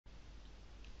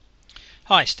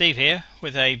Hi, Steve here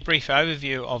with a brief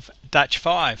overview of Dutch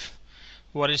 5.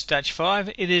 What is Dutch 5?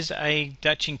 It is a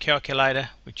Dutching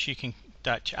calculator which you can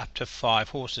Dutch up to 5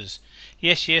 horses.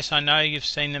 Yes, I know you've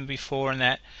seen them before and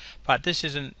that, but this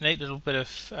is a neat little bit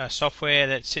of software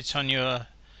that sits on your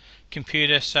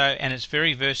computer, and it's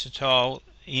very versatile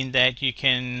in that you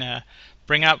can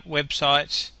bring up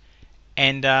websites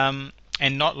and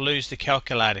not lose the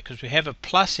calculator, because we have a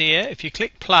plus here. If you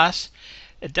click plus,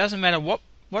 it doesn't matter what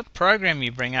program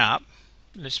you bring up.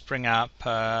 Let's bring up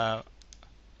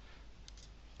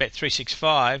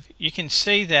Bet365. You can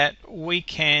see that we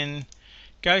can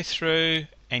go through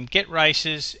and get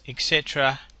races,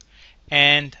 etc.,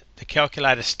 and the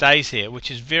calculator stays there,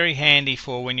 which is very handy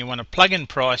for when you want to plug in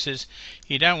prices.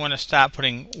 You don't want to start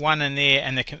putting one in there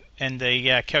and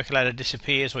the calculator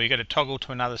disappears, or you've got to toggle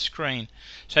to another screen.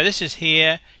 So this is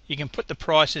here. You can put the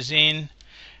prices in,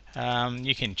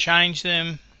 you can change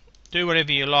them, do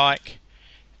whatever you like,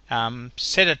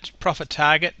 set a profit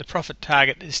target. The profit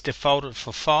target is defaulted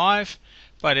for 5,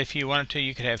 but if you wanted to,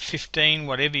 you could have 15,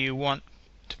 whatever you want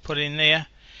to put in there.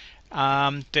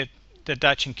 The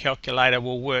Dutching calculator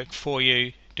will work for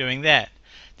you doing that.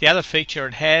 The other feature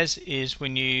it has is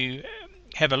when you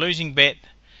have a losing bet,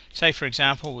 say for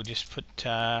example, we'll just put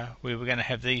we were going to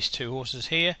have these 2 horses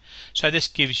here, so this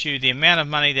gives you the amount of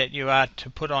money that you are to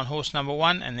put on horse number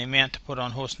 1 and the amount to put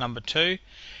on horse number 2.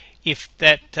 If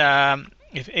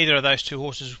either of those 2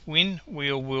 horses win,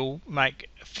 we will make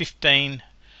 15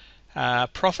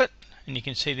 profit, and you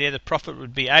can see there the profit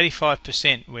would be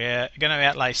 85%. We're going to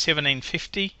outlay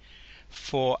 $17.50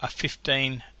 for a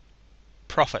 15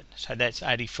 profit, so that's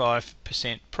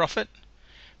 85% profit.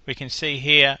 We can see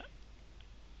here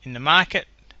in the market,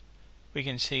 we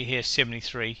can see here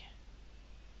 53%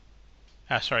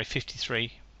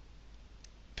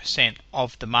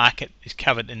 of the market is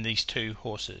covered in these 2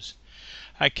 horses.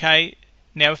 Okay,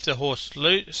 now if the horse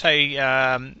say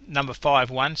number 5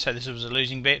 won, so this was a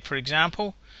losing bet for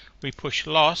example, we push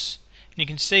loss, and you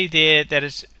can see there that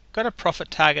it's got a profit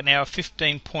target now of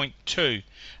 15.2.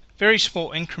 Very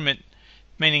small increment,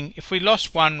 meaning if we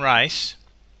lost one race,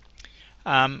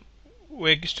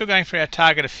 we're still going for our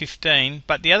target of 15.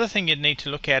 But the other thing you'd need to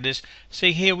look at is,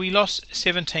 see here we lost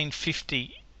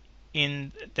 17.50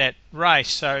 in that race,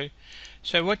 so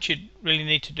what you really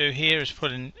need to do here is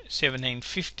put in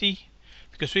 17.50,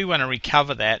 because we want to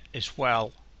recover that as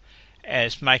well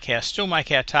as still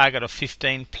make our target of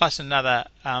 15 plus another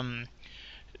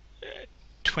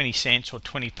 20 cents or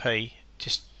 20p,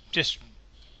 just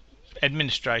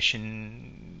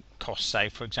administration costs. Say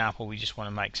for example we just want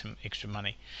to make some extra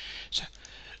money,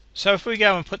 so if we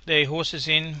go and put the horses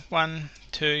in 1,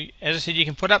 2, as I said, you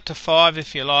can put up to 5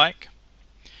 if you like.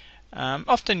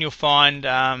 Often you'll find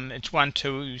it's 1,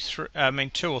 2, 3,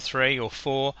 2 or 3 or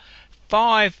 4.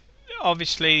 5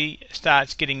 obviously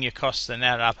starts getting your costs and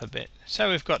that up a bit. So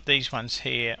we've got these ones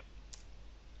here,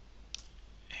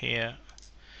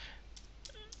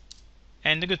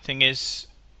 and the good thing is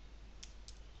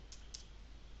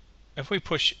if we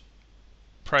push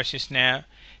process now,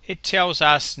 it tells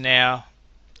us now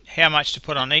how much to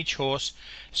put on each horse,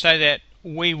 so that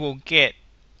we will get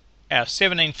our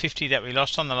 17.50 that we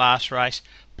lost on the last race,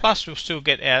 plus we'll still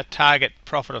get our target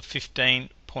profit of 15.2.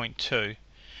 It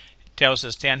tells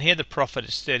us down here the profit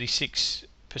is 36%,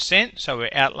 so we're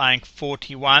outlaying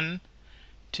 41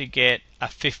 to get a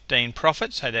 15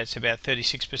 profit, so that's about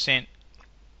 36%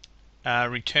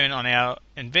 return on our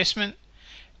investment,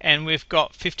 and we've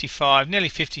got 55, nearly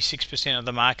 56% of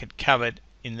the market covered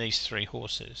in these 3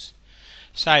 horses.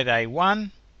 Say they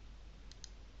won,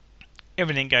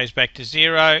 everything goes back to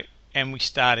 0 and we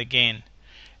start again.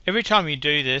 Every time you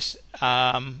do this,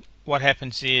 what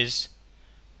happens is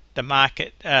the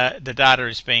data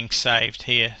is being saved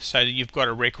here, so you've got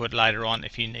a record later on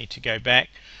if you need to go back,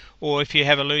 or if you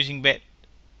have a losing bet,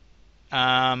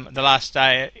 the last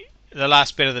bet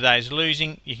of the day is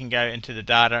losing, you can go into the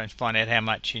data and find out how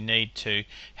much you need to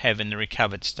have in the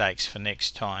recovered stakes for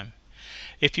next time.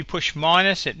 If you push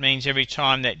minus, it means every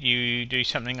time that you do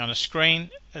something on a screen,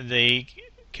 the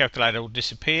calculator will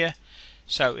disappear,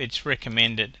 so it's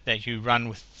recommended that you run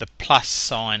with the plus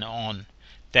sign on.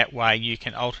 That way you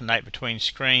can alternate between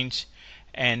screens,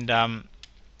 and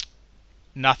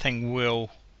nothing will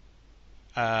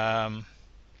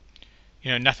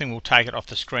nothing will take it off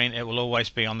the screen. It will always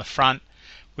be on the front,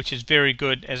 which is very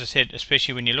good, as I said,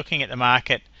 especially when you're looking at the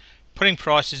market, putting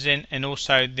prices in, and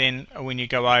also then when you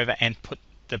go over and put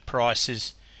the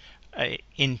prices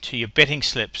into your betting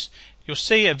slips. You'll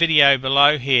see a video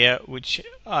below here which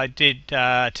I did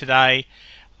today.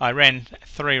 I ran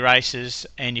 3 races,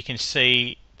 and you can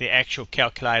see the actual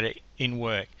calculator in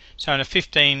work. So in a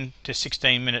 15 to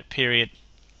 16 minute period,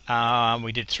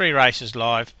 we did 3 races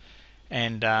live,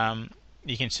 and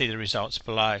you can see the results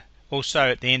below. Also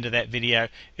at the end of that video,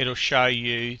 it'll show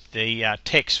you the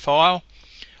text file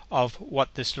of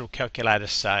what this little calculator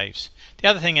saves. The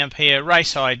other thing up here,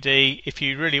 race ID, if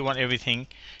you really want everything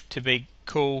to be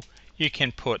cool, you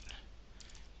can put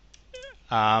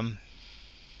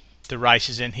the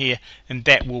races in here, and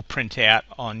that will print out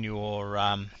on your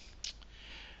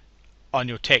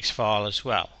text file as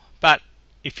well. But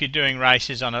if you're doing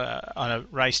races on a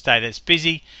race day that's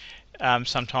busy,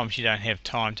 sometimes you don't have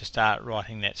time to start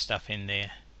writing that stuff in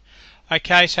there.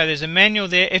 Okay, so there's a manual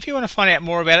there. If you want to find out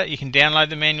more about it, you can download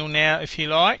the manual now if you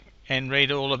like and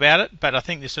read all about it. But I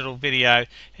think this little video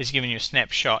has given you a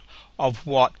snapshot of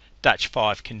what Dutch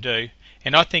 5 can do,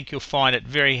 and I think you'll find it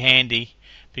very handy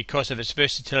because of its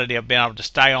versatility of being able to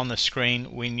stay on the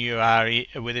screen when you are,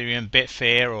 whether you're in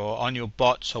Betfair or on your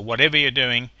bots or whatever you're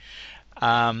doing.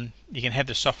 You can have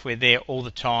the software there all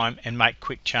the time and make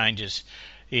quick changes.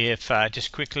 If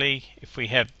just quickly, if we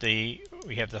have the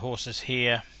horses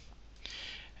here,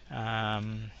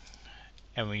 and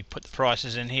we put the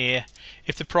prices in here.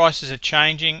 If the prices are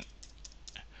changing,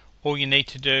 all you need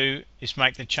to do is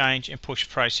make the change and push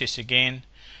process again.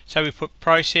 So we put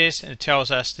process, and it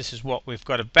tells us this is what we've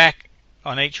got to back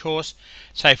on each horse.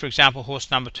 Say for example,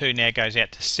 horse number 2 now goes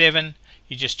out to 7.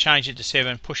 You just change it to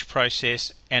 7, push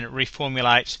process, and it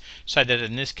reformulates so that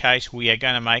in this case we are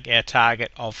going to make our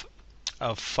target of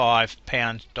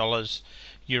 £5, dollars,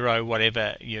 euro,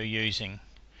 whatever you're using.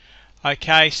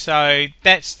 Okay, so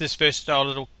that's this versatile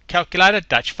little calculator,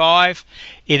 Dutch 5.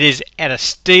 It is at a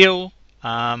steal,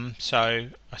 so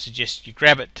I suggest you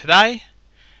grab it today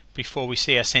before we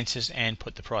see our sensors and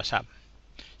put the price up.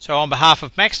 So on behalf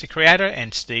of Max, the creator,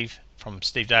 and Steve from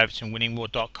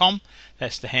stevedavidsonwinningmore.com,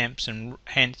 that's the Hampson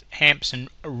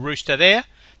Rooster there,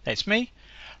 that's me.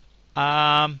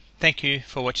 Thank you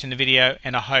for watching the video,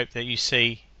 and I hope that you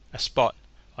see a spot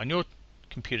on your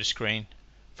computer screen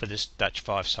for this Dutch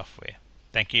 5 software.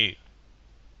 Thank you.